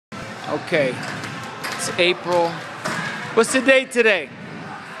Okay, it's April. What's the date today?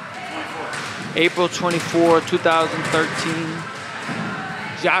 24. April 24, 2013.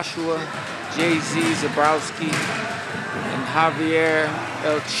 Joshua, Jay-Z, Zebrowski, and Javier,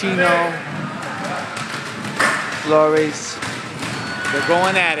 Chino, Flores. They're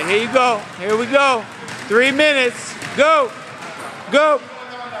going at it. Here you go. Here we go. 3 minutes. Go. Go.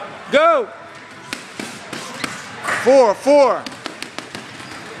 Go. 4.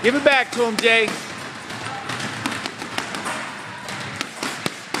 Give it back to him, Jay.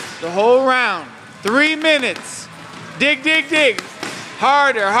 The whole round. 3 minutes. Dig, dig, dig.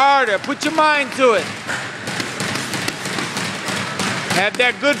 Harder, harder. Put your mind to it. Have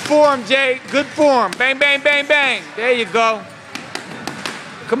that good form, Jay. Good form. Bang, bang, bang, bang. There you go.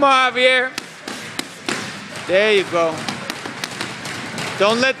 Come on, Javier. There you go.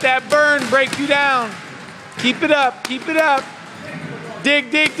 Don't let that burn break you down. Keep it up. Keep it up.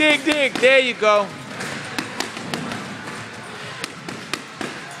 Dig, dig, dig, dig. There you go.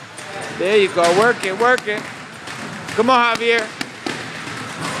 There you go. Work it, work it. Come on, Javier.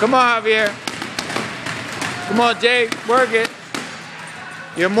 Come on, Javier. Come on, Jay. Work it.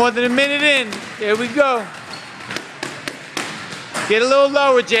 You're more than a minute in. There we go. Get a little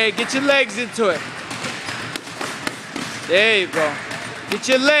lower, Jay. Get your legs into it. There you go. Get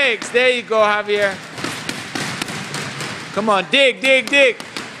your legs. There you go, Javier. Come on, dig, dig, dig.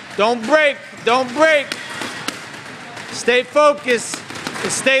 Don't break, don't break. Stay focused.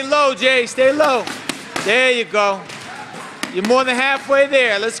 And stay low, Jay, stay low. There you go. You're more than halfway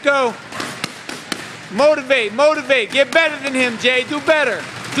there. Let's go. Motivate, motivate. Get better than him, Jay. Do better.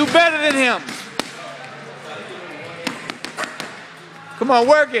 Do better than him. Come on,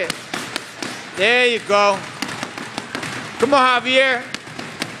 work it. There you go. Come on, Javier.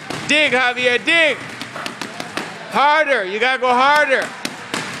 Dig, Javier, dig. Harder, you gotta go harder.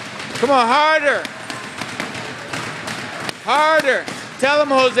 Come on, harder. Harder. Tell him,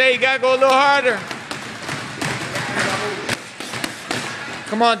 Jose, you gotta go a little harder.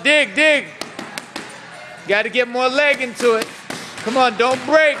 Come on, dig, dig. Gotta get more leg into it. Come on, don't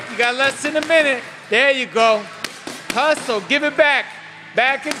break. You got less than a minute. There you go. Hustle, give it back.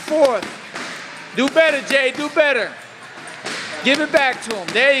 Back and forth. Do better, Jay, do better. Give it back to him.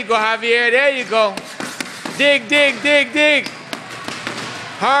 There you go, Javier, there you go. Dig, dig, dig, dig.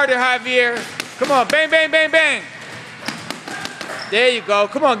 Harder, Javier. Come on, bang, bang, bang, bang. There you go.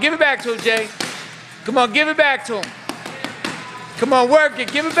 Come on, give it back to him, Jay. Come on, give it back to him. Come on, work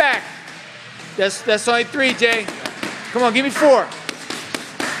it, give it back. That's only 3, Jay. Come on, give me 4.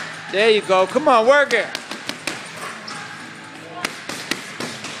 There you go. Come on, work it.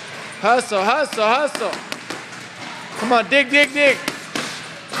 Hustle, hustle, hustle. Come on, dig, dig, dig.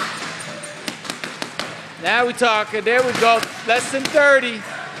 Now we talking. There we go. Less than 30.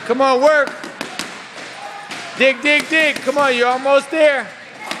 Come on, work. Dig, dig, dig. Come on, you're almost there.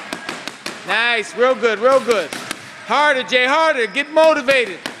 Nice. Real good, real good. Harder, Jay, harder. Get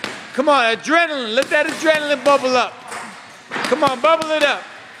motivated. Come on, adrenaline. Let that adrenaline bubble up. Come on, bubble it up.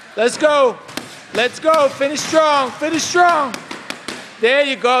 Let's go. Let's go. Finish strong. Finish strong. There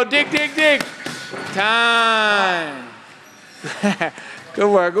you go. Dig, dig, dig. Time. Good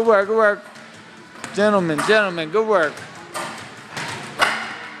work, good work, good work. Gentlemen, gentlemen, good work.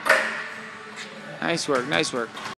 Nice work, nice work.